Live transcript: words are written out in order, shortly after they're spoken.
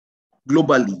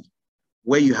globally,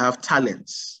 where you have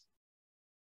talents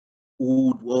who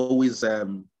would always,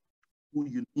 who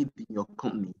you need in your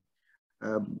company.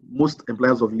 Most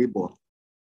employers of labor,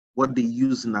 what they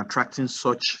use in attracting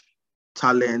such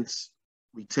talents,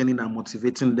 retaining and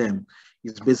motivating them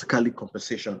is basically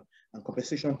compensation. And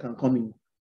compensation can come in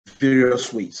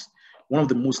various ways. One of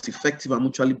the most effective and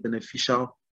mutually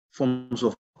beneficial forms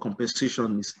of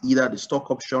compensation is either the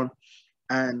stock option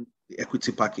and the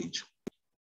equity package.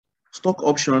 Stock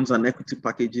options and equity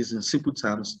packages, in simple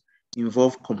terms,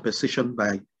 involve compensation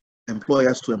by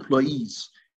employers to employees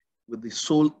with the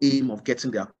sole aim of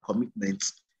getting their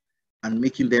commitments and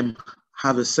making them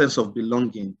have a sense of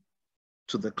belonging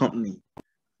to the company.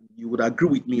 You would agree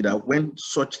with me that when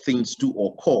such things do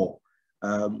occur,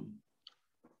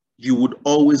 you would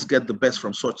always get the best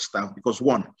from such staff because,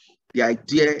 one, the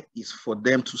idea is for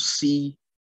them to see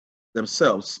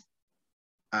themselves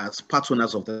as part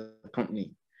owners of the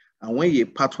company. And when you're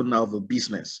a part owner of a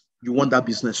business, you want that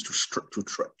business to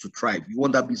thrive. You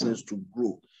want that business to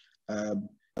grow.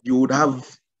 You would have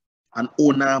an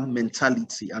owner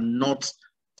mentality and not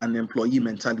an employee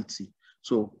mentality.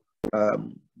 So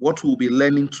what we'll be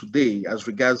learning today as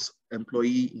regards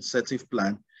employee incentive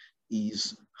plan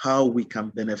is how we can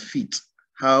benefit,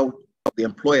 how the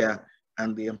employer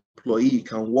and the employee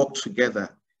can work together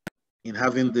in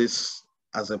having this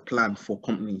as a plan for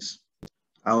companies.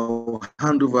 I'll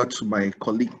hand over to my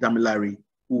colleague Damilare,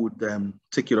 who would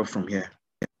take it up from here.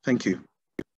 Thank you.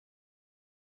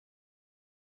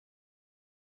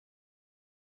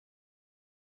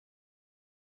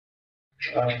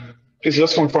 Please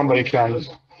just confirm that you can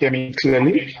hear me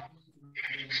clearly.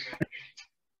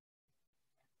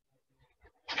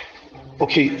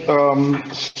 Okay,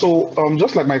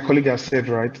 just like my colleague has said,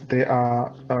 right, there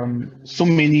are so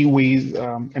many ways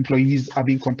employees are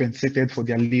being compensated for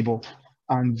their labor.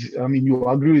 And I mean, you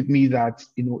agree with me that,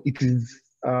 you know, it is,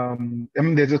 I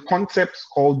mean, there's a concept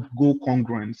called goal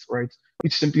congruence, right?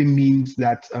 Which simply means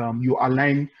that you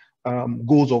align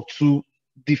goals of two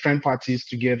different parties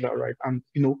together, right? And,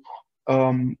 you know,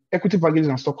 equity packages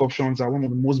and stock options are one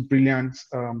of the most brilliant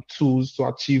tools to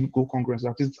achieve goal congruence.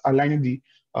 That is aligning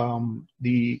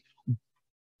the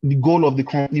goal of the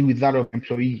company with that of the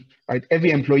employee, right?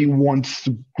 Every employee wants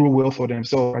to grow well for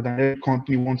themselves, right? And every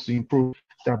company wants to improve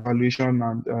their valuation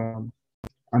and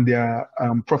their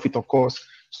profit, of course.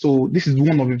 So this is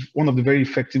one of the very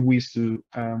effective ways to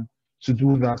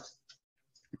do that.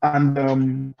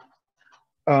 And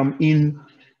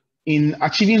in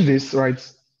achieving this, right?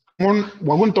 We're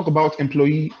going to talk about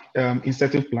employee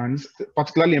incentive plans,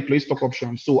 particularly employee stock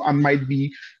options. So I might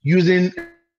be using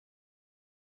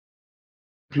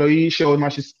employee share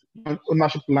ownership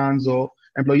plans or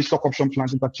employee stock option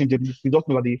plans interchangeably. We don't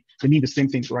know that they mean the same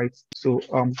thing, right? So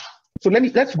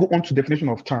let's go on to definition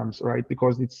of terms, right?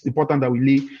 Because it's important that we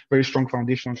lay very strong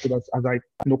foundation so that as I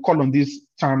call on these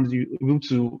terms, you're able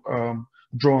to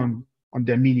draw on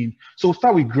their meaning. So we'll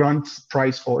start with grant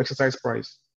price or exercise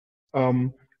price.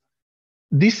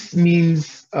 This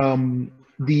means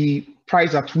the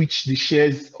price at which the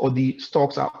shares or the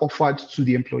stocks are offered to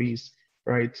the employees,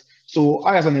 right? So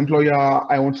I, as an employer,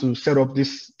 I want to set up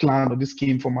this plan or this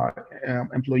scheme for my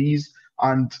employees.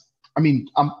 And I mean,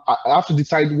 I have to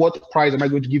decide what price am I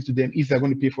going to give to them if they're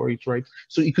going to pay for it, right?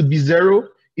 So it could be 0,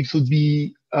 it could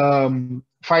be 5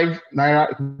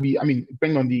 naira, it could be, I mean,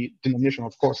 depending on the denomination,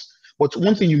 of course. But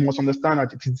one thing you must understand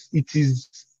that it is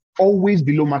always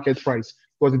below market price,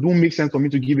 because it won't make sense for me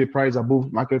to give a price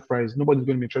above market price. Nobody's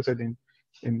going to be interested in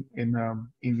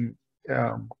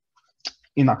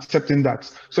accepting that.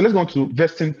 So let's go on to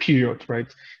vesting period, right?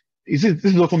 This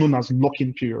is also known as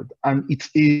lock-in period, and it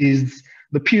is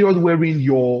the period wherein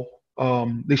your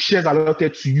the shares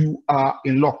allotted to you are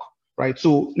in lock, right?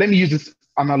 So let me use this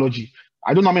analogy.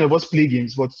 I don't know how many of us play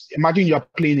games, but imagine you are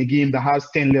playing a game that has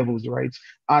 10 levels, right?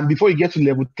 And before you get to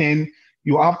level 10,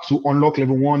 you have to unlock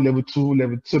level 1, level 2,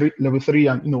 level 3,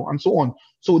 and and so on.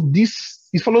 So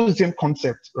it follows the same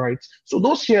concept, right? So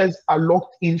those shares are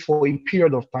locked in for a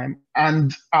period of time,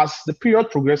 and as the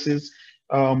period progresses,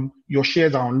 your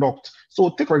shares are unlocked. So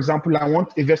take, for example, I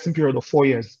want a vesting period of 4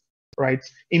 years, right?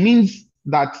 It means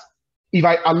that if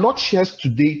I allot shares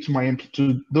today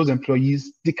to those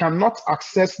employees, they cannot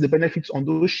access the benefits on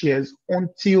those shares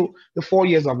until the 4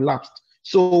 years have lapsed.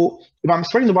 So if I'm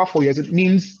spreading over 4 years, it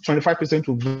means 25%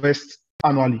 will vest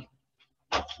annually,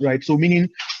 right? So meaning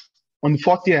on the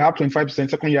 4th year, I have 25%,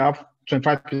 second year, I have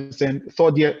 25%,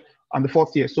 third year, and the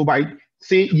 4th year. So by,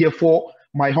 say, year 4,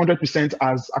 my 100%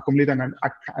 has accumulated,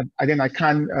 and I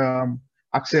can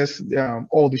access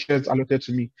all the shares allotted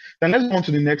to me. Then let's go on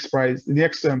to the next price, the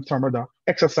next term, rather,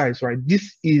 exercise, right?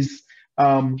 This is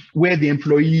where the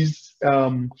employees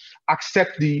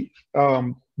accept the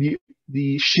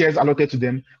shares allotted to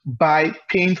them by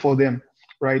paying for them,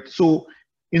 right? So,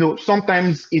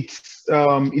 sometimes it's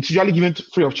usually given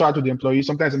free of charge to the employee.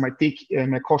 Sometimes it might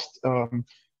cost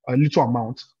a little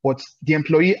amount, but the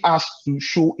employee has to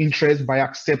show interest by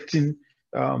accepting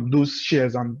those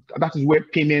shares, and that is where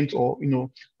payment or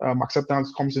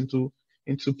acceptance comes into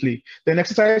play. Then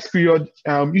exercise period,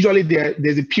 usually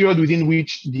there's a period within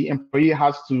which the employee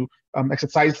has to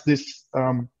exercise this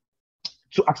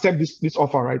to accept this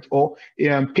offer, right, or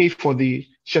pay for the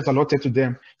shares allotted to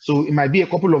them. So it might be a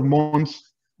couple of months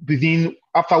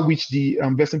after which the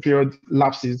vesting period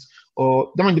lapses,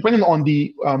 or depending on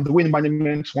the way the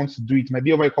management wants to do it, might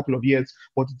be over a couple of years.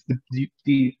 But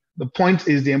the point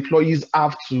is the employees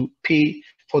have to pay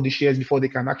for the shares before they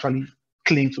can actually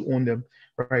claim to own them,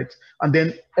 right? And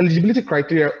then eligibility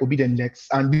criteria will be the next,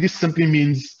 and this simply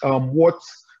means what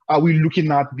are we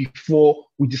looking at before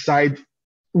we decide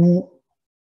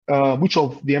which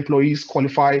of the employees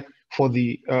qualify for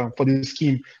the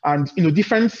scheme. And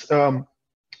different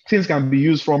things can be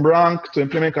used, from rank to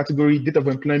employment category, date of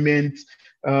employment,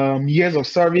 years of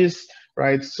service,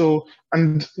 right? So,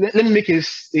 and let me make a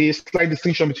slight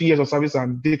distinction between years of service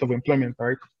and date of employment,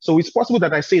 right? So it's possible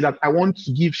that I say that I want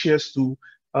to give shares to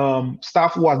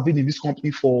staff who have been in this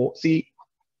company for, say,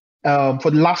 for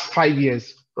the last 5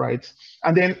 years, right?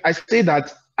 And then I say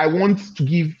that I want to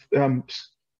give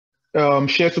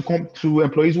shares to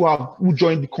employees who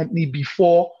joined the company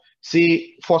before,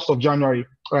 say, 1st of January,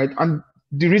 right? And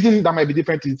the reason that might be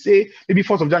different is, say, maybe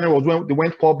 1st of January was when they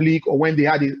went public, or when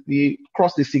they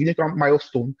crossed a significant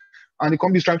milestone, and the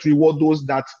company is trying to reward those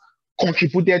that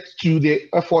contributed to the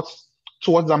efforts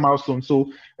towards that milestone.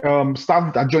 So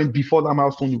staff that joined before that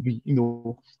milestone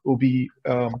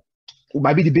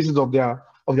might be the basis of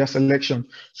their selection.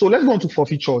 So let's go on to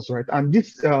forfeitures, right? And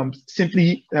this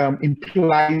simply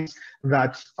implies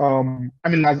that,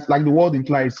 like the word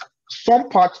implies, some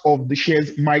part of the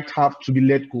shares might have to be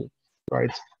let go,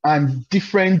 right? And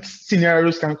different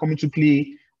scenarios can come into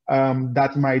play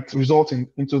that might result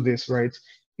into this, right?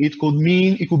 It could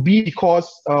be because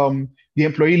the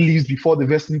employee leaves before the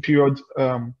vesting period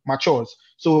matures.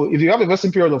 So if you have a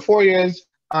vesting period of 4 years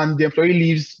and the employee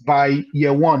leaves by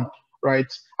year 1, right?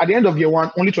 At the end of year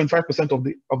 1, only 25%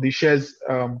 of the shares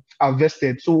are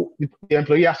vested. So the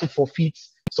employee has to forfeit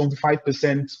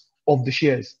 75% of the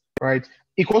shares, right?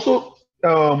 It could also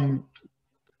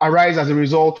arise as a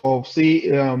result of, say,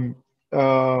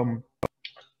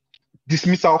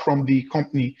 dismissal from the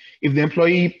company. If the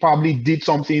employee probably did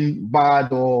something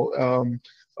bad, or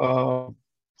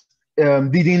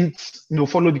didn't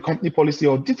follow the company policy,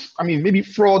 or maybe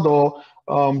fraud, or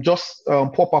just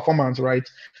poor performance, right?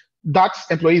 That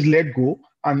employee is let go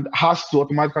and has to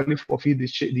automatically forfeit the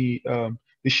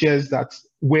shares that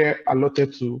were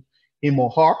allotted to him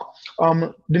or her.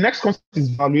 The next concept is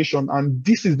valuation, and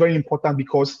this is very important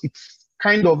because it's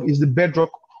kind of is the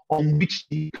bedrock on which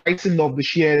the pricing of the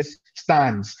shares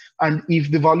stands. And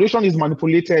if the valuation is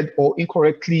manipulated or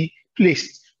incorrectly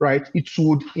placed, right, it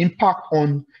would impact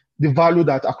on the value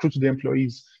that accrued to the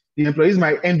employees. The employees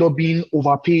might end up being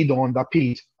overpaid or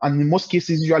underpaid, and in most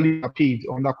cases, usually underpaid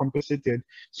or undercompensated.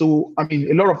 So,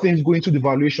 a lot of things go into the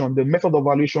valuation, the method of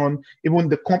valuation, even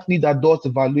the company that does the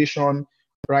valuation,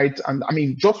 right? And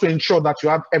just to ensure that you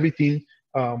have everything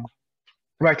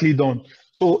rightly done.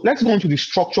 So let's go into the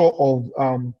structure of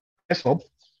SUP.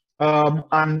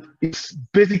 And it's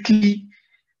basically,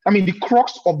 the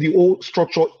crux of the whole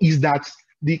structure is that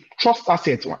the trust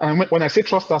asset, and when I say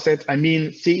trust asset, I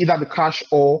mean, say, either the cash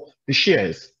or the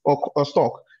shares or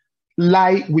stock,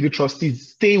 lie with the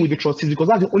trustees, stay with the trustees, because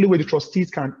that's the only way the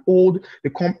trustees can hold the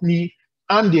company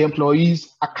and the employees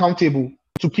accountable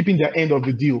to keeping their end of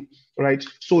the deal, right?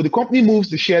 So the company moves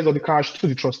the shares or the cash to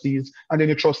the trustees, and then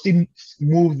the trustees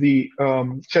move the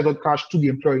shares or the cash to the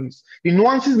employees. The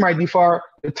nuances might differ,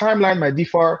 the timeline might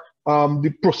differ,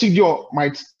 the procedure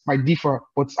might differ,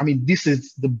 but this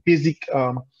is the basic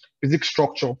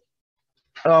structure.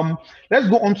 Let's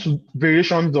go on to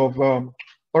variations of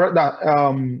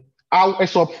how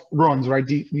ESOP runs, right?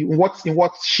 In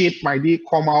what shape might they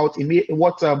come out? In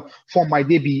what form might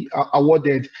they be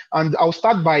awarded? And I'll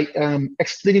start by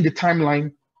explaining the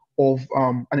timeline of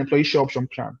an employee share option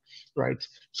plan, right?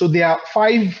 So there are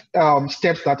 5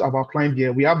 steps that I've outlined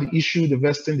here. We have the issue, the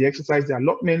vesting, the exercise, the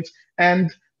allotment,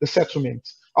 and the settlement.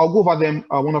 I'll go over them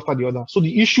one after the other. So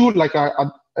the issue, like I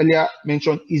earlier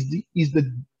mentioned, is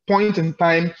the point in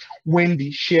time when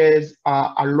the shares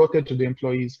are allotted to the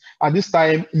employees. At this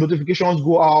time, notifications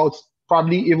go out,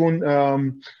 probably even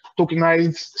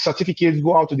tokenized certificates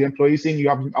go out to the employees saying you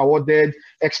have been awarded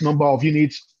X number of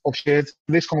units of shares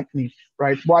in this company,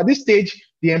 right? But at this stage,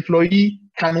 the employee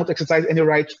cannot exercise any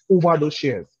rights over those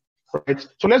shares, right?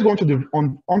 So let's go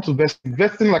on to vesting.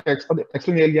 Vesting, like I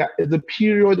explained earlier, is the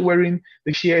period wherein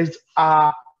the shares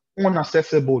are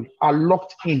unaccessible, are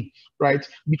locked in, right?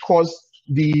 Because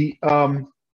the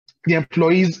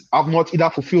employees have not either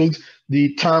fulfilled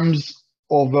the terms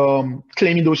of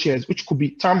claiming those shares, which could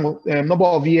be number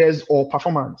of years or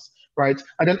performance, right?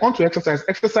 And then on to exercise.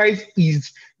 Exercise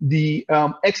is the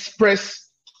express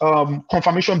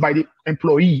confirmation by the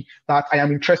employee that I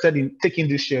am interested in taking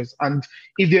these shares. And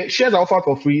if the shares are offered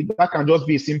for free, that can just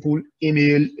be a simple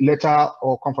email, letter,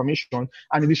 or confirmation.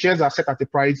 And if the shares are set at a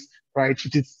price, right,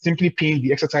 it is simply paying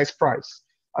the exercise price.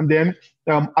 And then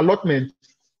allotment.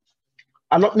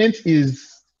 Allotment is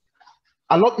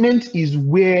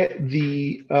where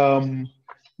the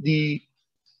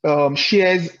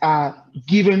shares are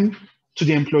given to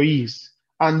the employees,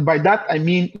 and by that I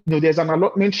mean, there's an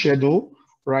allotment schedule,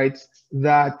 right,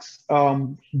 that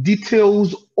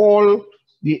details all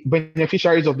the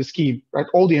beneficiaries of the scheme, right,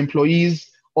 all the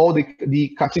employees, all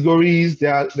the categories,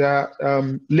 their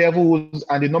levels,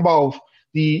 and the number of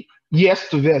the years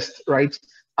to vest, right.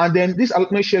 And then this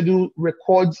allotment schedule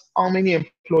records how many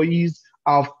employees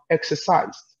have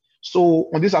exercised. So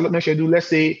on this allotment schedule, let's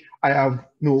say I have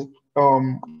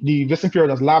the vesting period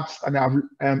has lapsed and I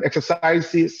have exercised,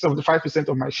 say, 75%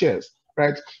 of my shares,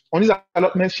 right? On this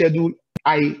allotment schedule,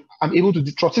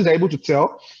 trustees are able to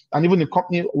tell, and even the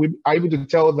company are able to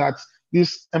tell that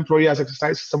this employee has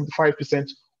exercised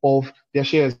 75% of their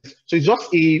shares. So it's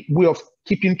just a way of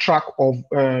keeping track of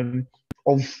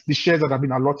the shares that have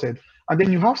been allotted. And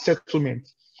then you have settlement.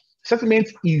 Settlement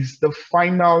is the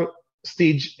final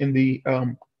stage in the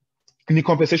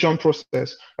compensation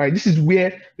process, right? This is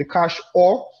where the cash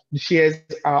or the shares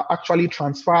are actually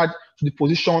transferred to the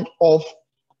position of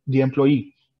the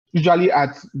employee, usually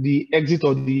at the exit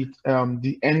or the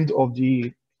end of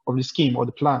the scheme or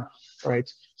the plan, right?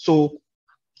 So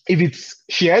if it's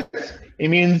shares, it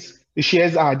means the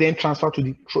shares are then transferred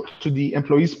to the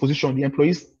employee's position. The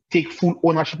employees take full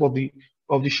ownership of the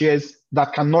shares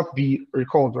that cannot be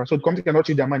recalled, right? So the company cannot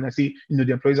change their mind and say,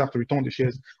 the employees have to return the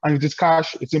shares. And if it's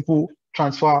cash, it's simple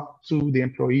transfer to the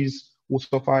employees will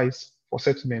suffice for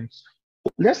settlement.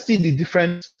 Let's see the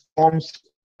different forms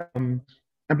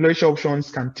employee share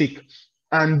options can take.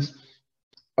 And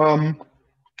there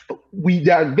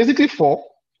are basically 4,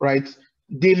 right?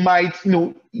 They might,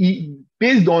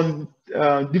 based on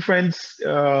different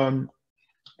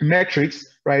metrics,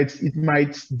 right, it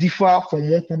might differ from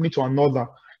one company to another,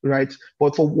 right?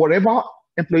 But for whatever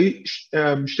employee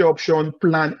share option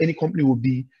plan any company will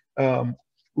be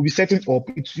setting up,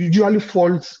 it usually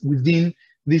falls within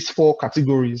these 4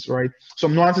 categories, right?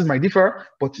 Some nuances might differ,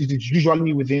 but it is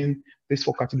usually within these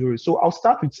 4 categories. So I'll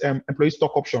start with employee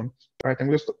stock option, right?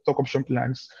 Employee stock option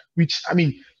plans, which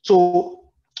so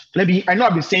I know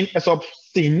I've been saying ESOP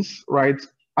things, right?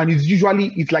 And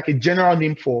it's like a general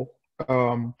name for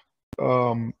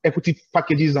equity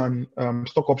packages and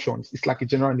stock options. It's like a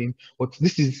general name, but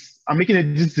I'm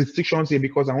making these distinctions here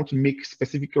because I want to make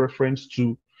specific reference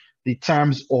to the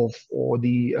terms of or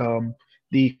the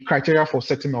criteria for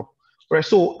setting up. Right.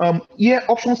 So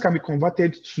options can be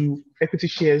converted to equity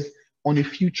shares on a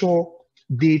future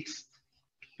date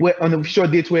where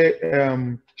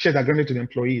shares are granted to the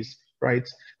employees. Right.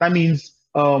 That means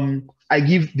I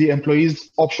give the employees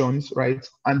options, right,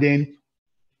 and then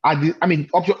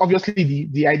obviously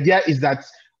the idea is that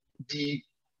the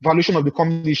valuation of the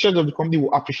company, the shares of the company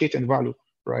will appreciate in value,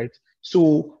 right?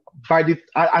 So by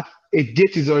at a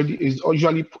date is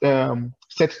usually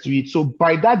set to it. So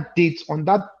by that date, on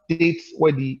that date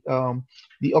where the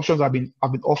options have been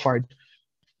offered,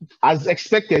 as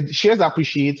expected, shares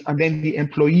appreciate, and then the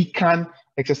employee can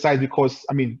exercise because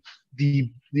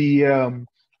the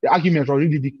argument or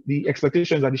really the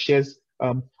expectations that the shares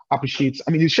appreciates.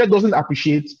 If the share doesn't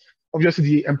appreciate, obviously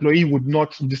the employee would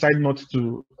decide not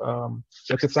to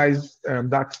exercise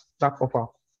that offer.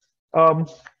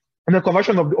 And the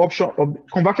conversion of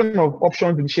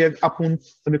options in shares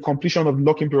happens in the completion of the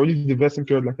lock-in period, the vesting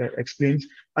period, like I explained.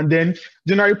 And then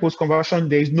generally post-conversion,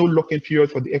 there is no lock-in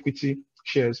period for the equity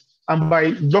shares. And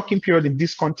by lock-in period in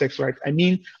this context, right,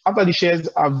 after the shares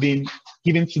have been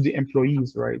given to the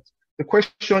employees, right? The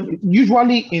question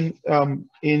usually in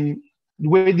the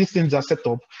way these things are set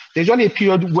up, there's usually a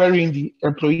period wherein the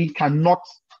employee cannot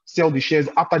sell the shares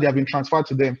after they have been transferred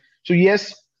to them. So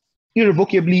yes,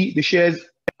 irrevocably, the shares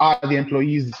are the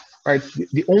employees, right?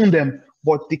 They own them,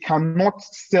 but they cannot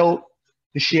sell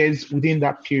the shares within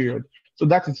that period. So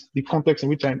that is the context in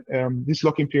which this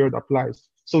locking period applies.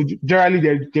 So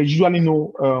generally, there's usually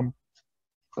no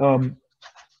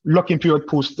locking period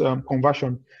post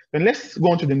conversion. Then let's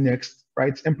go on to the next,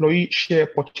 right? Employee share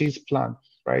purchase plan,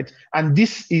 right? And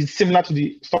this is similar to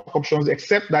the stock options,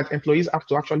 except that employees have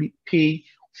to actually pay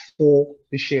for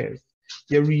the shares.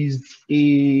 There is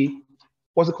a,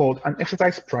 what's it called, an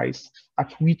exercise price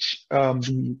at which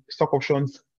the stock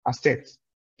options are set,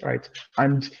 right?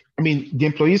 And I mean, the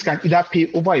employees can either pay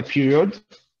over a period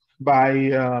by,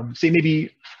 say,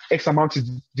 maybe X amount is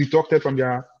deducted from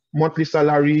their monthly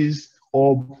salaries,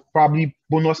 or probably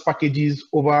bonus packages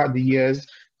over the years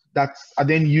that are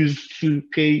then used to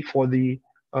pay for the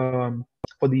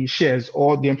shares,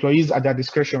 or the employees at their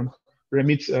discretion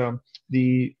remit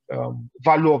the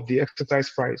value of the exercise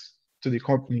price to the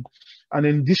company. And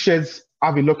then these shares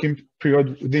have a lock-in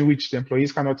period within which the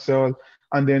employees cannot sell.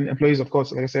 And then employees, of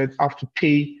course, like I said, have to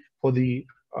pay for the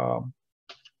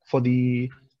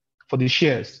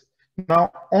shares.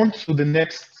 Now, on to the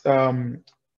next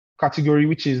category,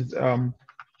 which is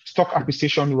stock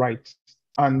appreciation rights.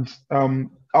 And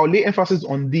I'll lay emphasis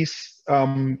on this,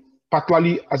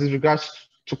 particularly as it regards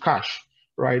to cash,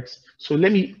 right? So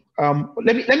let me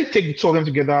take the two of them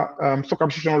together: stock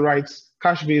appreciation rights,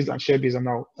 cash-based and share-based, and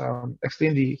I'll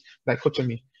explain the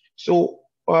dichotomy. So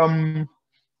I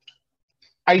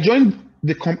joined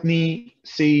the company,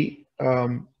 say,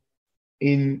 for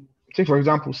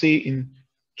example, say in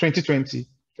 2020,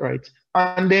 right?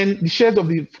 And then the shares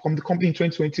from the company in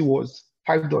 2020 was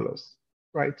 $5,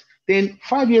 right? Then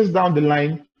 5 years down the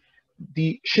line,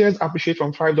 the shares appreciate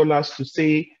from $5 to,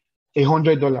 say,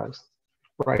 $100,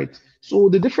 right? So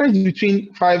the difference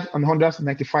between 5 and 100 is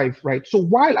 95, right? So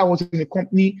while I was in the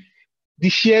company, the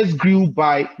shares grew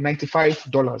by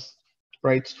 $95,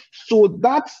 right? So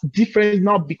that difference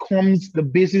now becomes the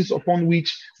basis upon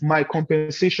which my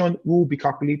compensation will be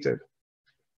calculated,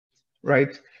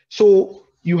 right? So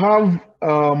you have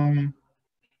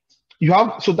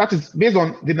so that is based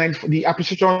on the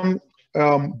appreciation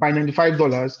by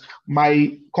 $95.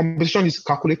 My compensation is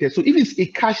calculated. So if it's a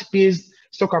cash-based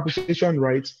stock appreciation,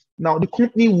 right, now the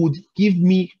company would give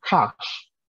me cash,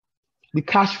 the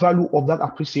cash value of that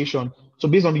appreciation. So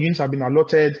based on the units have been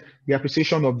allotted, the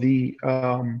appreciation of the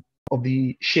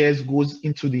shares goes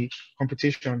into the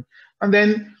computation. And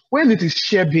then when it is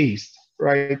share-based,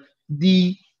 right,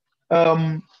 the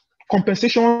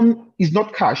compensation is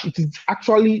not cash. It is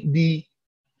actually the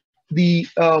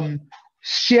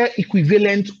share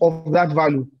equivalent of that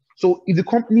value. So if the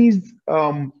company's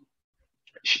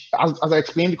as I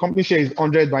explained, the company share is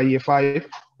 100 by year 5,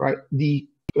 right? The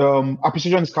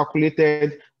appreciation is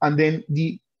calculated, and then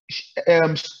the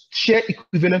share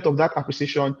equivalent of that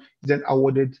appreciation is then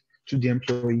awarded to the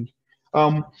employee.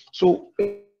 So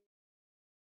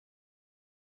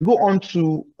go on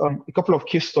to a couple of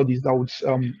case studies that would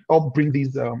help bring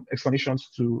these explanations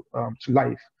to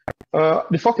life.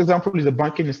 The first example is a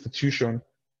banking institution,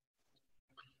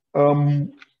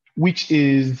 which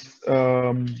is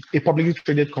a publicly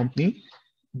traded company.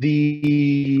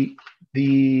 The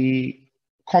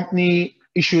company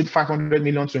issued 500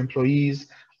 million to employees,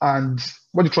 and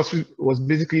what the trustee was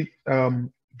basically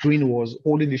doing was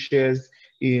holding the shares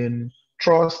in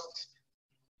trust,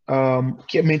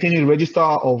 maintaining a register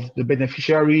of the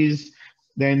beneficiaries.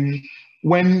 Then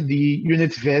when the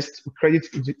units vest, credit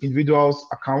individuals'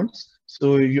 accounts.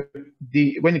 So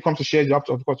when it comes to shares,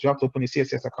 of course, you have to open a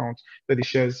CSS account where the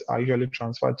shares are usually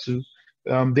transferred to.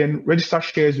 Then register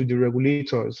shares with the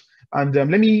regulators. And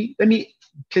let me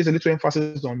place a little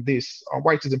emphasis on this,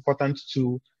 why it is important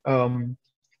to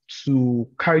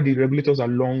carry the regulators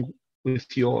along with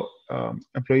your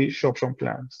employee share option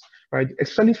plans, right?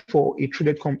 Especially for a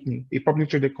traded company, a publicly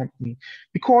traded company,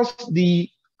 because the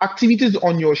activities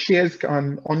on your shares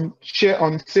on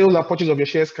sale or purchase of your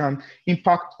shares can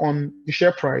impact on the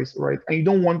share price, right? And you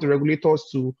don't want the regulators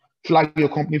to flag your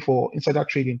company for insider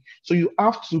trading. So you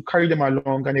have to carry them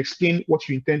along and explain what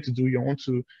you intend to do. You want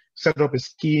to set up a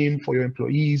scheme for your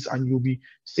employees, and you'll be,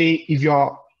 say, if you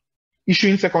are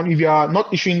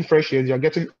not issuing fresh shares, you're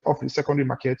getting off the secondary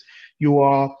market, you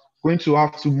are going to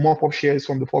have to mop up shares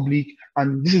from the public,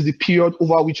 and this is the period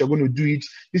over which you're going to do it.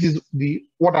 This is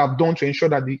what I've done to ensure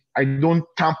that I don't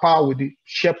tamper with the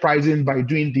share pricing by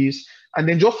doing this, and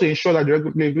then just to ensure that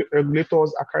the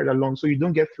regulators are carried along, so you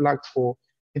don't get flagged for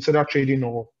insider trading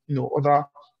or other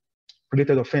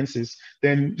related offenses.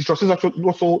 Then the trustees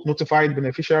also notified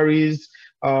beneficiaries,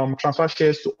 transfer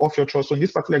shares to offshore trust. So in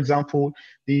this particular example,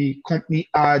 the company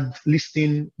had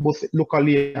listing both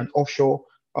locally and offshore.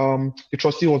 The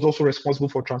trustee was also responsible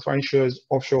for transferring shares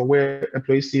offshore, where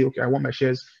employees say, okay, I want my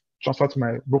shares transfer to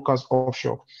my brokers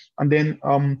offshore. And then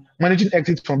managing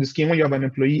exits from the scheme. When you have an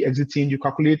employee exiting, you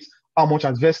calculate how much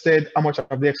has vested, how much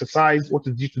have they exercised, what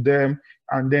is due to them,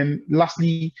 and then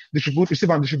lastly, receive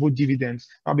and distribute dividends.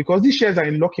 Now, because these shares are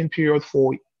in lock-in period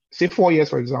for, say, 4 years,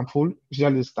 for example, which is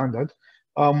the standard,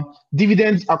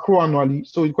 dividends accrue annually.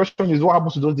 So the question is, what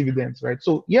happens to those dividends, right?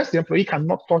 So yes, the employee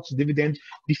cannot touch the dividend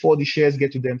before the shares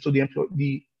get to them. So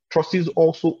the trustees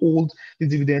also hold the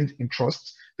dividend in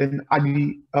trust. Then at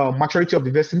the maturity of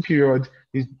the vesting period,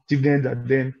 the dividend are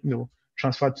then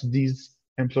transferred to these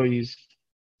employees.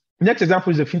 Next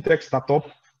example is a fintech startup,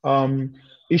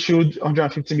 issued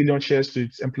 150 million shares to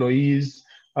its employees.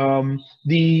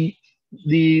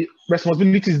 The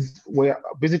responsibilities were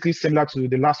basically similar to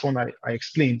the last one I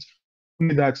explained,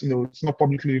 only that it's not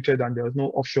publicly listed and there was no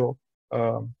offshore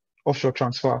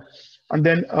transfer. And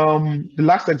then the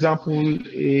last example,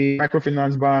 a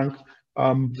microfinance bank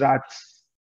that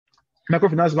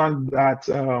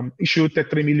issued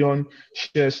 33 million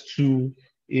shares to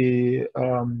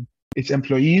its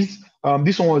employees.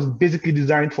 This one was basically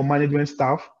designed for management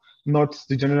staff, not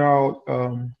the general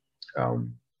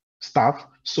staff.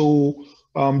 So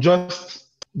just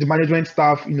the management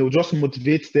staff, just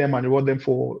motivate them and reward them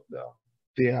for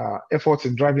their efforts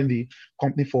in driving the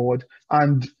company forward.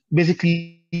 And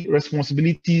basically,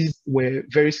 responsibilities were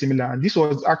very similar. And this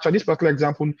particular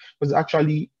example was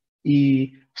actually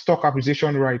a stock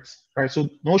acquisition rights, right? So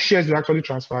no shares were actually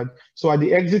transferred. So at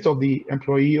the exit of the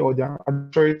employee or the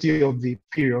maturity of the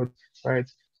period, right,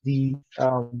 the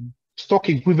cash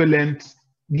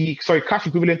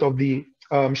equivalent of the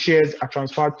shares are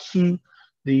transferred to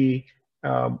the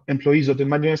employees or the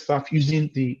management staff using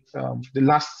the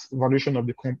last valuation of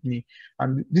the company.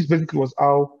 And this basically was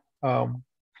how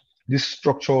this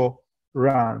structure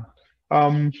ran.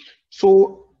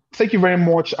 So thank you very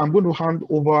much. I'm going to hand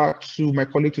over to my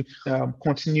colleague to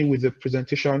continue with the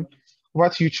presentation. Over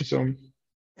to you, Chisom.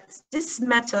 This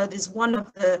method is one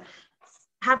of the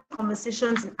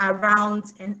conversations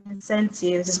around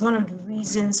incentives. Is one of the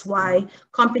reasons why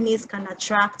companies can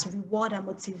attract, reward, and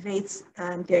motivate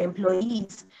their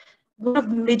employees. One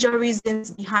of the major reasons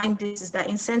behind this is that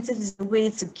incentives is a way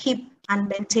to keep and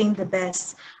maintain the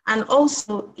best. And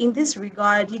also in this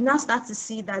regard, you now start to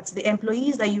see that the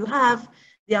employees that you have,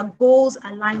 their goals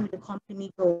align with the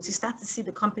company goals. You start to see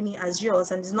the company as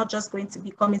yours, and it's not just going to be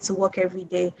coming to work every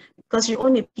day because you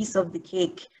own a piece of the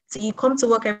cake. So you come to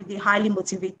work every day highly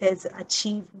motivated to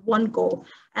achieve one goal.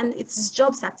 And it's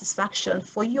job satisfaction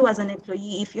for you as an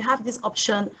employee. If you have this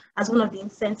option as one of the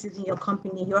incentives in your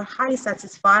company, you're highly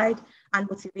satisfied and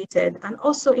motivated. And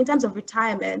also in terms of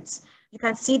retirement, you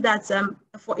can see that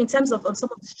in terms of some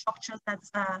of the structures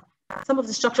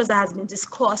that has been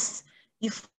discussed,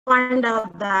 you find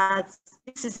out that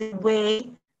this is a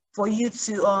way for you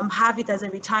to have it as a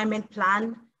retirement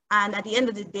plan. And at the end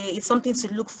of the day, it's something to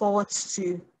look forward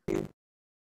to.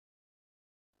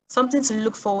 So can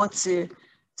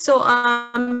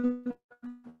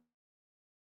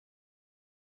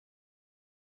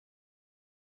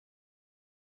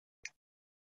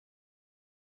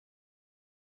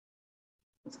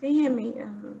you hear me?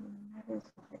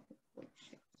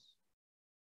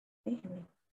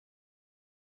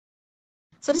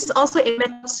 So this is also a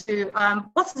method to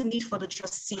what's the need for the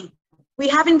trustee?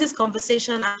 We're having this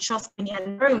conversation at trust company,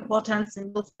 and very important to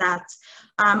note that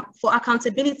for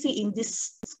accountability in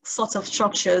this sort of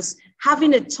structures,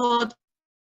 having a third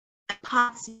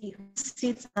party who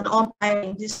sits an umpire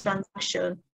in this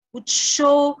transaction would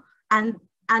show and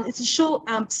it will show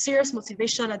serious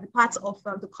motivation at the part of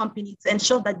the company to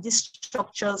ensure that these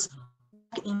structures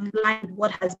work in line with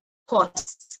what has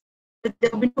cost.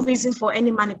 There will be no reason for any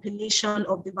manipulation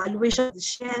of the valuation of the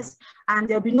shares, and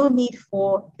there will be no need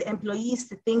for the employees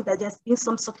to think that there's been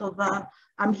some sort of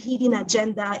hidden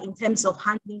agenda in terms of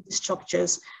handling the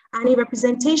structures. And in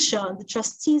representation, the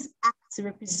trustees act to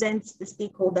represent the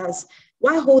stakeholders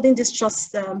while holding this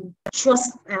trust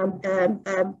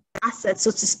assets,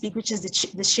 so to speak, which is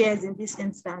the shares in this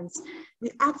instance.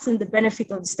 We act in the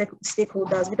benefit of the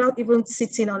stakeholders without even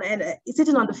sitting on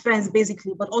the fence,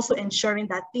 basically, but also ensuring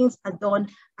that things are done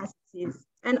as it is.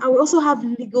 And I will also have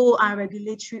legal and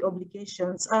regulatory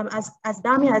obligations. As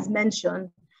Dami has mentioned,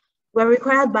 we're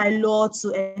required by law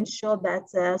to ensure that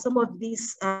some of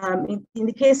these, in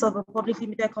the case of a public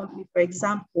limited company, for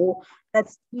example, that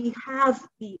we have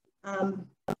the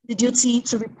duty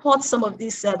to report some of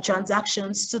these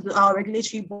transactions to our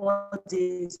regulatory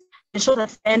bodies, ensure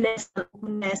that fairness and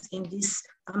openness in this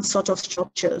sort of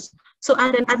structures. So,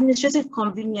 and then administrative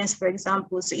convenience, for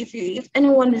example. So if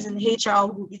anyone is in HR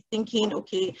will be thinking,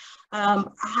 okay,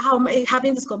 how am I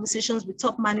having these conversations with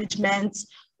top management?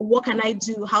 What can I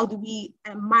do? How do we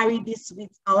marry this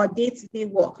with our day-to-day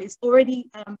work? It's already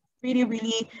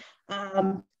really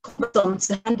cumbersome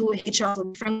to handle HR for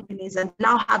different companies and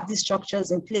now have these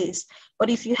structures in place. But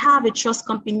if you have a trust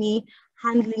company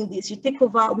handling this, we take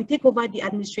over the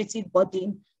administrative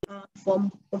body,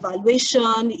 from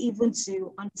evaluation even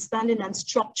to understanding and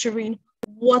structuring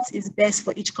what is best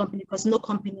for each company, because no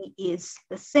company is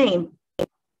the same.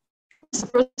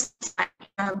 So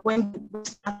when we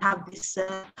have this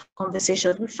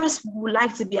conversation, we first would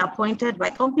like to be appointed by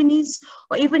companies,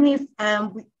 or even if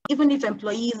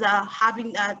employees are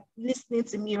listening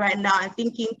to me right now and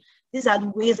thinking these are the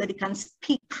ways that they can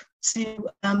speak to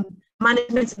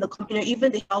management in the company, or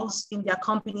even the house in their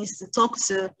companies, to talk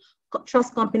to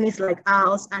trust companies like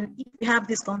ours. And if we have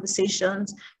these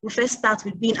conversations, we first start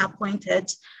with being appointed,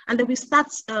 and then we start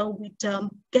with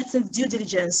getting due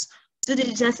diligence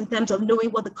in terms of knowing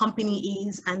what the company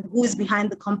is and who is behind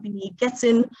the company,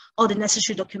 getting all the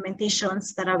necessary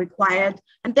documentations that are required.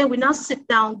 And then we now sit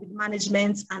down with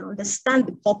management and understand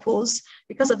the purpose.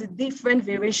 Because of the different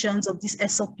variations of these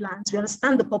ESOP plans, we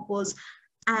understand the purpose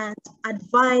and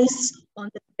advise on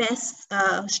the best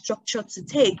structure to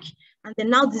take, and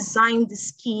then now design the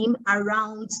scheme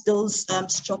around those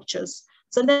structures.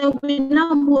 So then we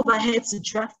now move ahead to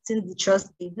drafting the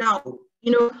trust deed. Now,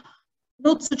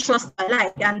 no two trusts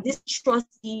alike, and this trust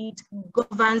deed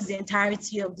governs the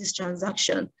entirety of this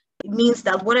transaction. It means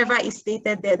that whatever is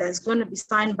stated there that is going to be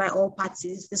signed by all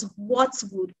parties is what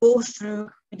would go through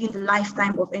within the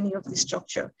lifetime of any of the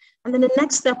structure. And then the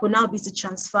next step will now be to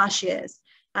transfer shares.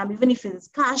 Even if it's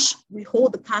cash, we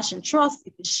hold the cash in trust.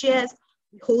 If it's shares,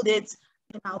 we hold it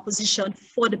in our position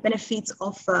for the benefit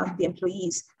of the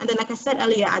employees. And then, like I said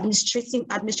earlier,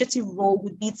 administrative role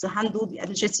would be to handle the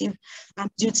administrative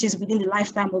duties within the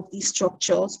lifetime of these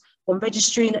structures, from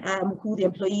registering who the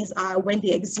employees are, when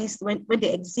they exist, when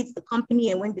they exit the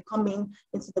company, and when they come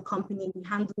into the company. We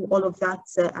handle all of that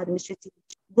administrative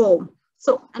role.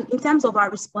 So, and in terms of our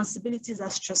responsibilities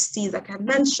as trustees, like I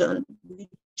mentioned, we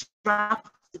draft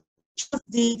the trust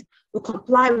deed, we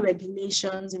comply with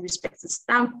regulations in respect to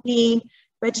stamping,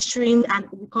 registering, and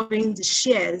recovering the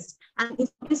shares. And in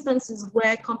instances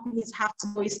where companies have to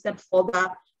go a step further,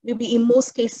 maybe in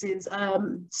most cases,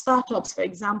 startups, for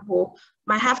example,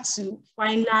 might have to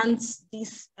finance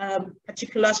this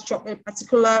particular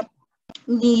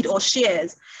need or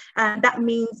shares. And that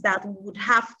means that we would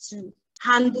have to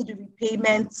handle the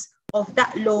repayment of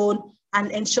that loan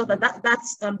and ensure that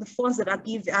the funds that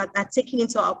are taken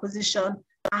into our position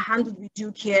are handled with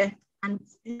due care and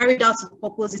carried out to the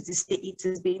purpose it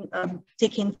is being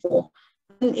taken for.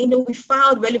 And, we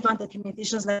filed relevant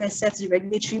documentations, like I said, to the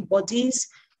regulatory bodies,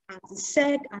 and the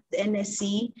SEC and the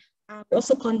NSE. We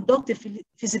also conduct a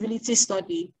feasibility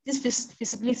study. This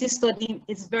feasibility study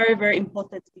is very, very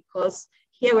important, because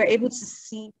here we're able to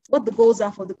see what the goals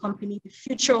are for the company, the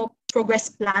future progress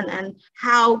plan, and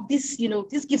how this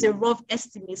gives a rough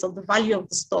estimate of the value of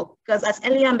the stock. Because as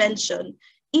earlier mentioned,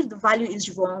 if the value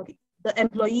is wrong, the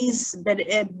employees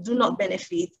do not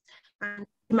benefit, and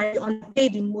they might be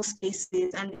underpaid in most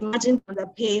cases, and imagine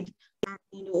underpaid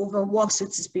and overworked, so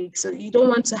to speak. So you don't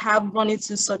want to run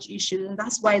into such issues, and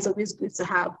that's why it's always good to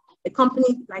have a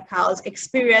company like ours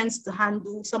experienced to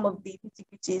handle some of the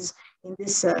nitty-gritties in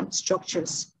these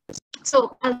structures.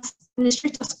 So as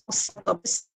administrators set up,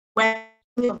 where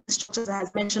many of the structures I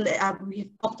have mentioned that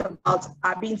we've talked about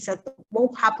are being set up,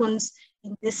 what happens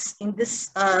in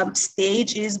this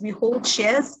stage is we hold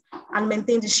shares and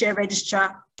maintain the share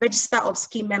register of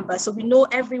scheme members. So we know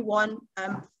everyone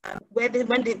when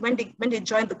they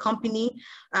joined the company,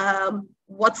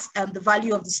 what the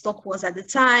value of the stock was at the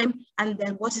time, and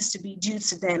then what is to be due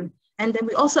to them. And then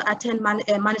we also attend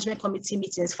management committee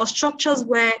meetings for structures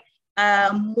where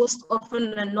most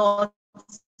often than not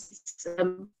is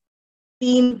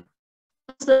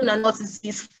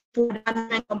for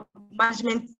the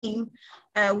management team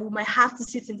who might have to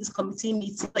sit in this committee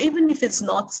meeting. But even if it's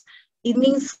not, it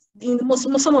means in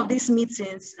some of these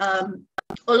meetings, a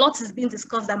lot is being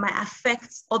discussed that might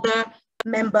affect other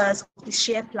members of the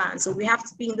share plan. So we have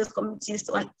to be in those committees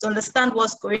to understand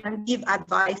what's going on and give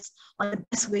advice on the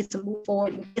best way to move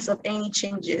forward in case of any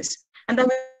changes. And then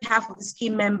we have for the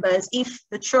scheme members, if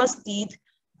the trust deed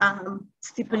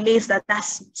stipulates that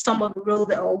that's some of the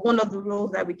role or one of the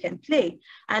roles that we can play.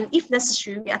 And if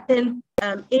necessary, we attend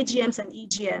AGMs and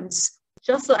EGMs.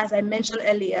 Just so as I mentioned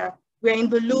earlier, we're in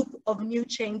the loop of new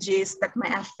changes that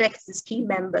might affect the scheme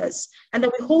members. And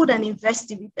then we hold an invest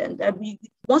dividend.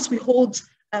 Once we hold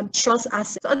trust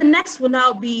assets. So the next will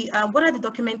now be what are the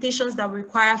documentations that we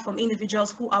require from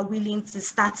individuals who are willing to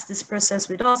start this process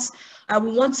with us.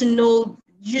 We want to know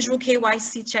usual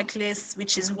KYC checklists,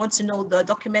 which is we want to know the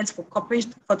documents for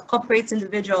corporate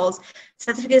individuals,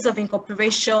 certificates of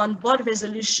incorporation, board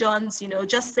resolutions,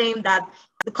 just saying that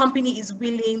the company is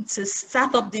willing to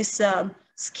start up these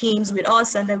schemes with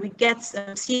us, and then we get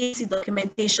CAC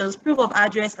documentations, proof of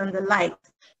address, and the like.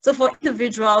 So for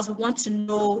individuals, we want to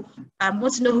know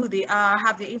who they are,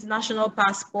 have their international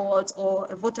passport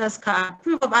or a voter's card,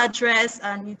 proof of address,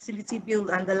 and utility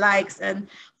bill, and the likes. And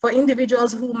for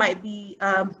individuals who might be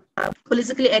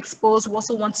politically exposed, we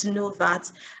also want to know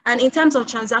that. And in terms of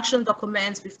transaction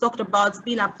documents, we've talked about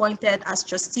being appointed as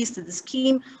trustees to the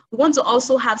scheme. We want to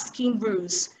also have scheme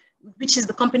rules, which is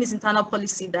the company's internal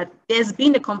policy, that there's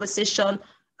been a conversation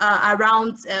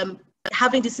around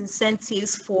having these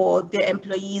incentives for their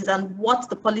employees and what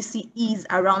the policy is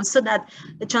around, so that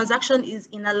the transaction is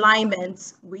in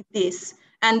alignment with this.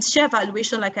 And share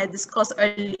valuation, like I discussed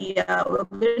earlier, we're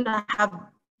going to have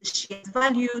the shares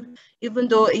valued, even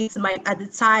though it might, at the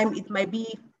time, it might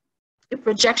be a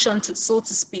projection, so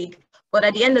to speak. But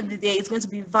at the end of the day, it's going to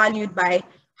be valued by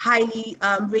highly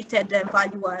rated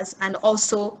valuers, and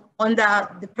also under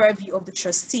the purview of the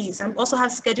trustees. And we also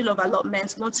have schedule of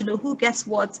allotments. We want to know who gets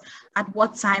what at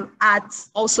what time at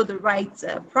also the right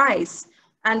price.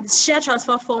 And the share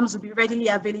transfer forms will be readily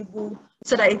available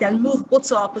so that it can move both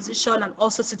to our position and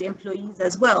also to the employees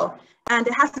as well. And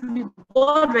there has to be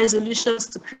board resolutions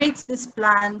to create these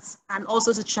plans and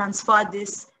also to transfer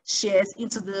these shares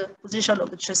into the position of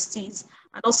the trustees,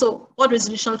 and also board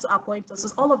resolutions to appoint us. So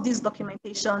all of these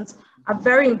documentations are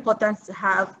very important to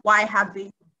have while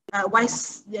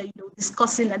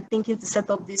discussing and thinking to set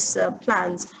up these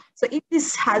plans. So if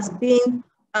this has been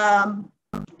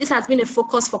a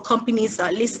focus for companies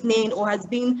that are listening, or has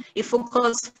been a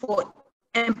focus for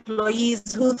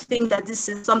employees who think that this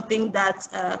is something that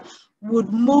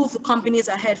would move companies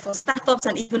ahead, for startups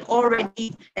and even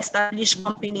already established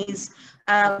companies,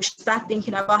 we should start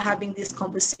thinking about having these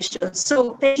conversations.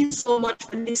 So thank you so much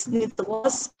for listening to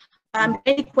us.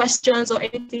 Any questions or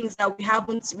anything that we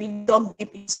haven't really dug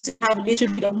deep into, have a little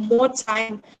bit more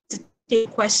time to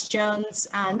take questions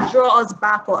and draw us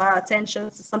back or our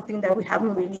attention to something that we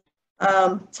haven't really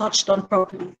touched on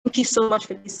properly. Thank you so much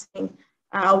for listening.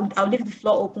 I'll leave the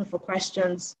floor open for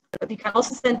questions. But you can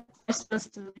also send questions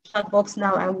to the chat box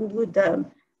now, and we would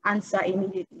answer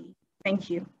immediately. Thank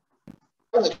you.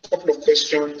 I have a couple of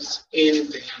questions in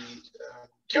the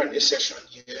Q&A session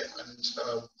here, and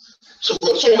so some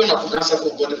of them I can answer for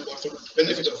the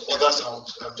benefit of others. I'll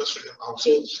just read them out.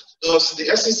 So does the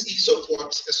SEC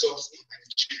support ESOPs in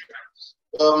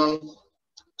Nigeria?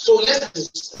 So yes,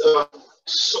 it's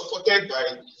supported by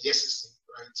the SEC,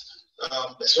 right?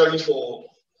 Especially for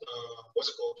what's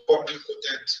it called, public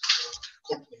quoted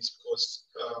companies, because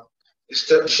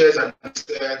the shares are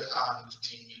listed, and the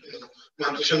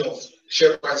manipulation of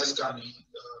share prices can be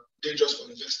dangerous for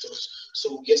investors.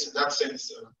 So yes, in that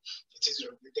sense, it is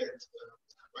regulated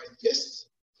by the SEC.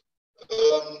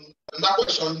 Another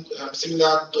question,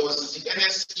 similar, does the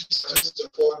NSC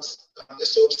support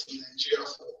ESOPs in Nigeria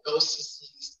for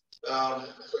LCCs,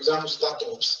 for example,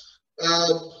 startups?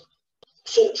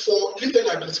 So for limited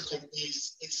liability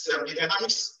companies, it's the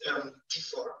dynamics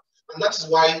differ, and that is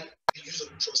why the use of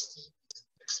trustee is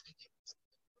expedient.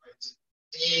 Right?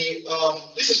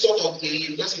 This is sort of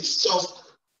the, let's say,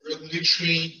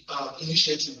 self-regulatory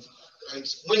initiative. Right?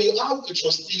 When you have a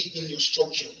trustee in your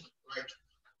structure, right,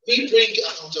 we bring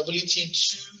accountability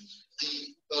to the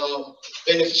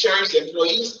beneficiaries, the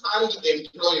employees, and the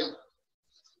employer.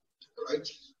 Right?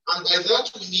 And by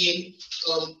that we mean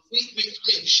we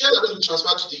share that we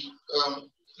transfer to the.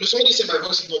 Somebody said my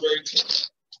voice is not very clear.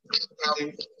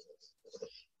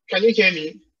 Can you hear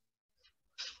me?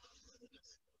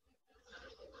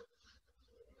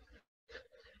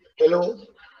 Hello.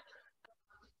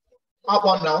 How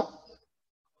about now?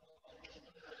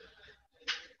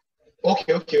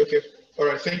 Okay. All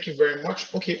right. Thank you very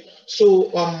much. Okay.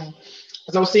 So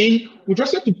as I was saying, with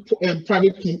respect to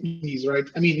private companies, right?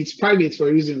 I mean, it's private for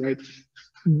a reason, right?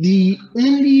 The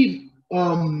only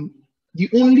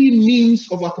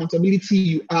means of accountability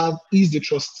you have is the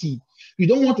trustee. You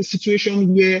don't want a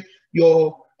situation where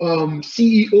your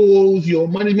CEOs, your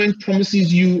management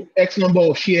promises you X number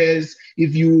of shares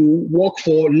if you work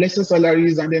for lesser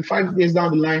salaries, and then 5 years down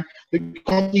the line, the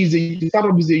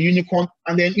startup is a unicorn,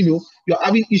 and then you're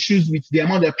having issues with the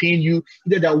amount they're paying you,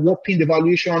 either they're warping the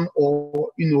valuation or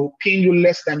paying you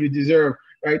less than you deserve.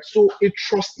 right? So a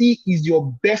trustee is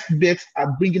your best bet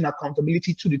at bringing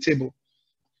accountability to the table.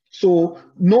 So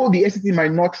no, the SEC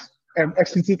might not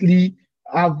explicitly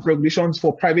have regulations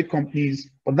for private companies,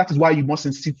 but that is why you must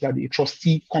insist that the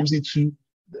trustee comes into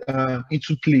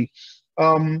play.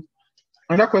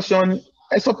 Another question: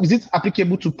 ESOP, is it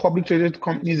applicable to public traded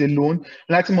companies alone,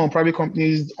 lighting on private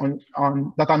companies on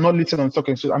that are not listed on stock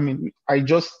exchange? So I mean, I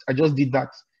just did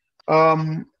that.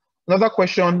 Another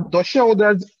question: does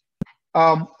shareholders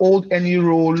hold any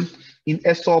role in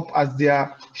ESOP as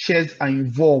their shares are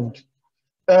involved?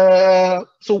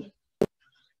 So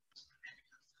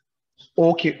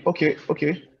okay.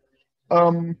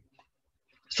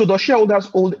 So does shareholders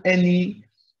hold any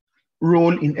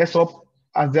role in ESOP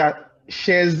as their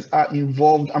shares are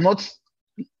involved? I'm not.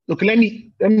 Okay, let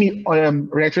me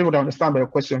reiterate what I understand by your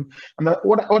question. And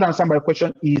what I understand by your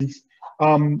question is,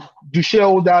 are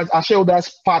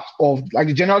shareholders part of, like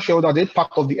the general shareholder, they're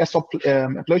part of the ESOP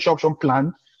employee share option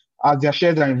plan as their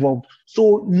shares are involved?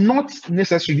 So not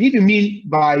necessarily. If you mean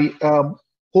by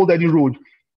hold any role,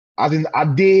 as in,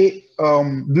 are they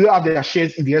do they have their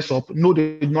shares in the ESOP? No,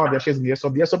 they do not have their shares in the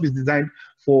ESOP. The ESOP is designed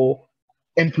for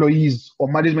employees or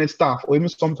management staff, or even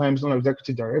sometimes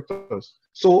non-executive directors.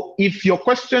 So if your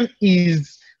question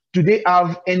is, do they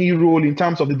have any role in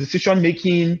terms of the decision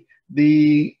making,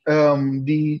 the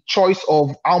choice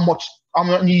of how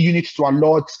many units to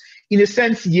allot? In a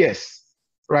sense, yes,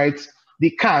 right?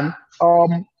 They can.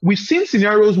 We've seen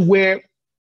scenarios where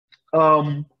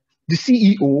the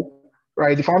CEO,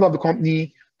 right, the founder of the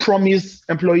company, promised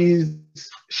employees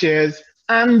shares,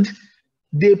 and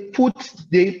they put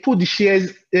the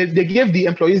shares, they gave the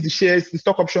employees the shares, the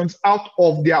stock options, out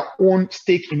of their own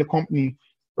stake in the company,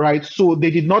 right? So they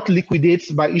did not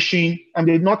liquidate by issuing, and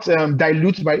they did not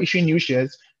dilute by issuing new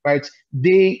shares, right?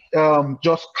 They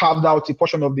just carved out a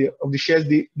portion of the shares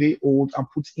they owed and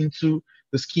put into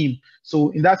the scheme.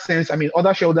 So in that sense, I mean,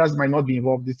 other shareholders might not be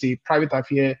involved. It's a private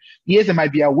affair. Yes, they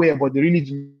might be aware, but they really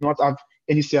do not have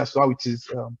any say as to how it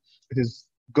is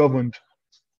governed.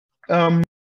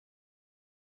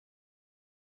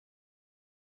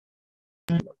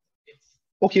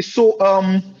 Okay, so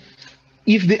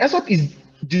if the ESOP is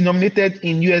denominated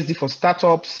in USD for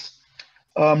startups,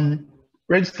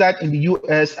 registered in the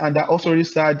US, and are also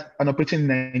registered and operating in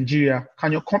Nigeria,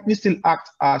 can your company still act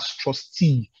as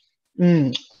trustee?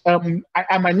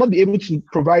 I might not be able to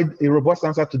provide a robust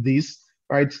answer to this,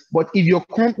 right? But if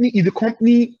the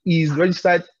company is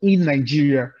registered in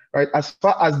Nigeria, right, as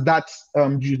far as that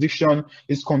jurisdiction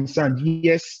is concerned,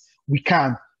 yes, we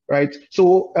can, right?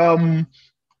 So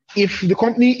if the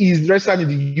company is registered in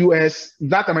the US,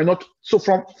 that I might not. So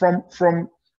from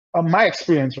my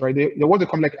experience, right, there was a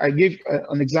company, like I gave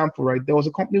an example, right? There was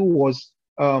a company who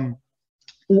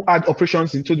had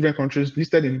operations in 2 different countries,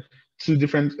 listed in 2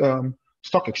 different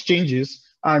stock exchanges,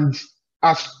 and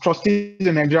as trustees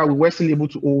in Nigeria, we were still able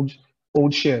to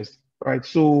hold shares, right?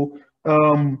 So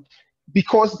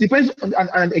because it depends,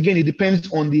 and again, it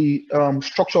depends on the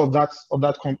structure of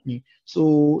that company.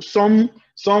 So some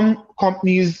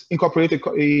companies incorporate a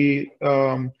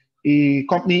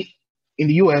company in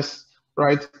the US,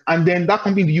 right? And then that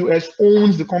company in the US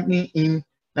owns the company in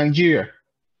Nigeria,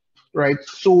 right?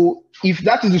 So if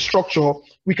that is the structure,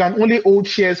 we can only hold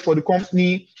shares for the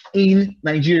company in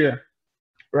Nigeria,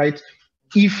 right?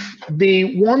 If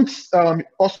they want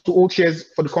us to hold shares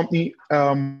for the company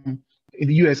in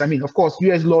the US, I mean, of course,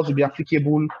 US laws will be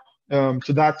applicable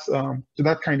to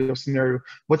that kind of scenario.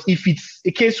 But if it's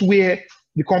a case where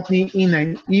the company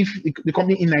the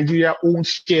company in Nigeria owns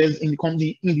shares in the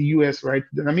company in the US, right,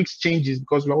 the dynamics changes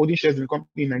because we're holding shares in the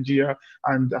company in Nigeria,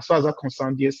 and as far as that's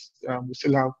concerned, yes, we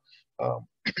still have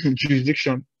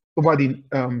jurisdiction over the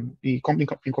company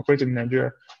incorporated in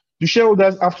Nigeria. Do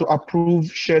shareholders have to approve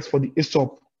shares for the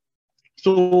ESOP?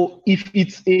 So if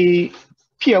it's a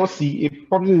PLC, a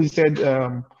publicly listed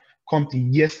company,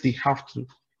 yes, they have to.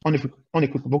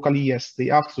 Unequivocally, yes, they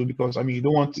have to, because I mean, you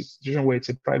don't want a situation where it's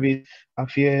a private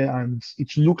affair and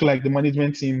it look like the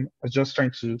management team is just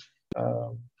trying to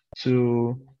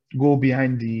go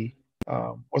behind the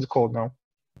what's it called now,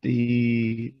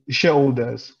 the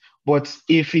shareholders. But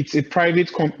if it's a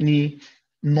private company,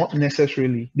 not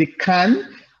necessarily. They can,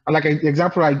 like the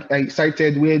example I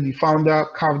cited, where the founder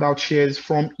carved out shares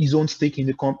from his own stake in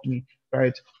the company,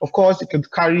 right? Of course, it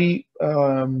could carry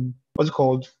what's it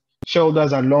called,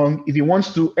 shareholders along. If he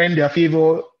wants to earn their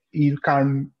favor, he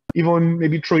can even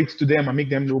maybe throw it to them and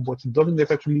make them know, but it doesn't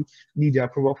necessarily need their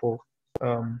approval for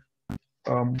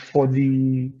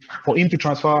him to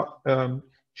transfer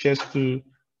shares to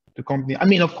the company. I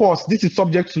mean, of course, this is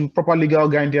subject to proper legal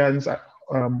guidance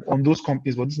on those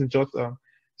companies, but this is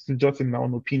just in my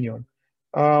own opinion.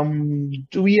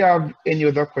 Do we have any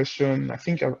other question? I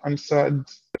think I've answered.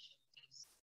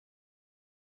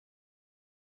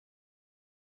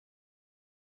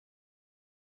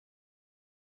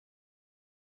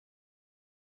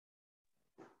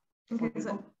 Okay,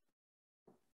 so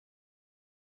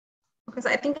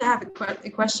I think I have a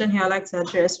question here I'd like to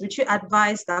address. Would you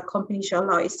advise that company should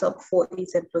allow a sub for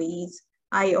its employees,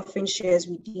 i.e. offering shares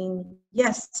within?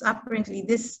 Yes, apparently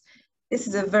this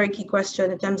is a very key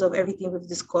question in terms of everything we've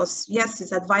discussed. Yes,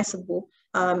 it's advisable,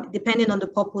 depending on the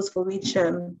purpose for which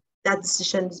that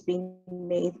decision is being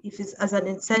made. If it's as an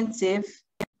incentive,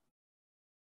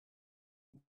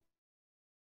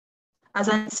 as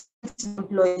an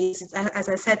employees, as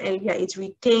I said earlier, it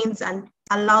retains and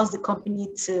allows the company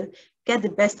to get the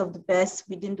best of the best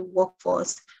within the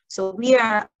workforce. So we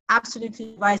are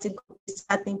absolutely advising companies to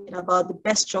start thinking about the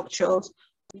best structures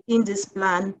within this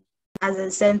plan as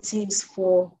incentives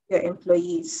for your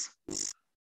employees.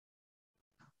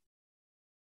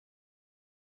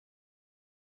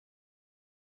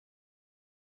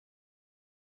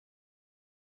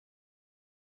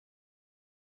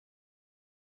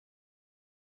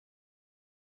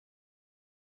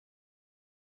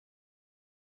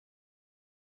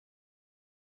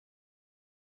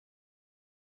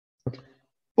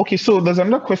 Okay, so there's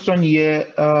another question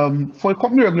here. For a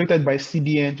company regulated by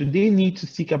CBN, do they need to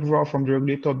seek approval from the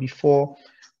regulator before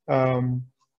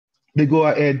they go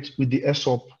ahead with the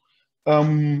ESOP?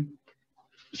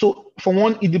 So for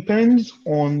one, it depends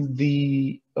on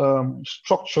the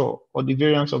structure or the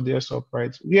variance of the ESOP,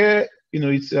 right? Where,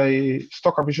 it's a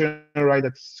stock appreciation right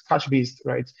that's cash based,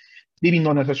 right? Maybe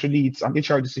not necessarily it's an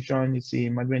HR decision, it's a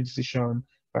management decision,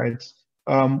 right?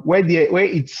 Where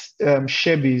it's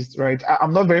share based, right?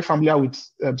 I'm not very familiar with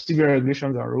CBN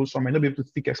regulations and rules, so I might not be able to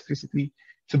speak explicitly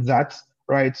to that,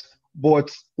 right?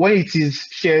 But when it is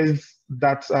shares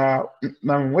that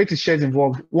when it is shares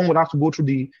involved, one would have to go through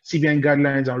the CBN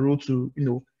guidelines and rule to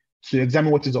to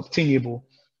examine what is obtainable,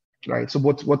 right? So,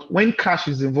 but when cash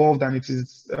is involved and it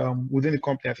is within the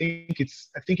company, I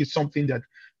think it's something that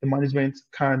the management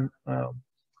can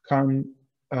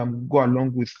go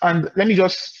along with. And let me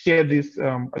just share this.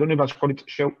 I don't know if I should call it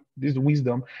share this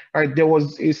wisdom. Right? There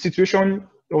was one situation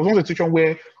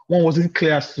where one wasn't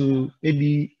clear as to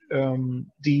maybe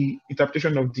the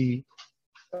interpretation of the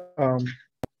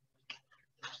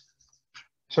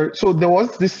sorry. So there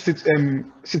was this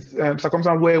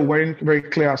circumstance where we weren't very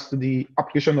clear as to the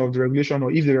application of the regulation,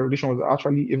 or if the regulation was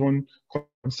actually even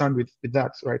concerned with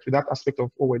that, right? With that aspect of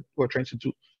what we're trying to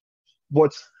do.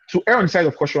 But to err on the side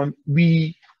of caution,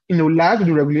 we, liaise with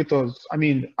the regulators. I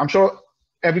mean, I'm sure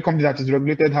every company that is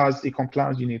regulated has a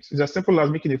compliance unit. It's as simple as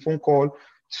making a phone call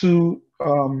to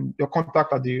your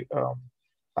contact at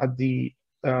the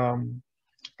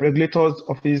regulator's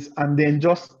office, and then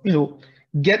just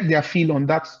get their feel on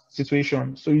that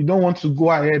situation. So you don't want to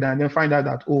go ahead and then find out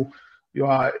that, oh, you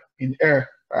are in error.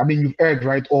 I mean, you've erred,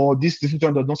 right? Or this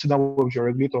decision does not sit down with your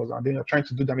regulators, and then you're trying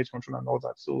to do damage control and all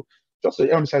that. So just to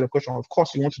err on the side of question, of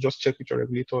course, you want to just check with your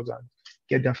regulators and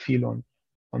get their feel on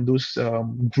those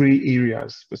gray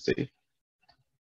areas, per se.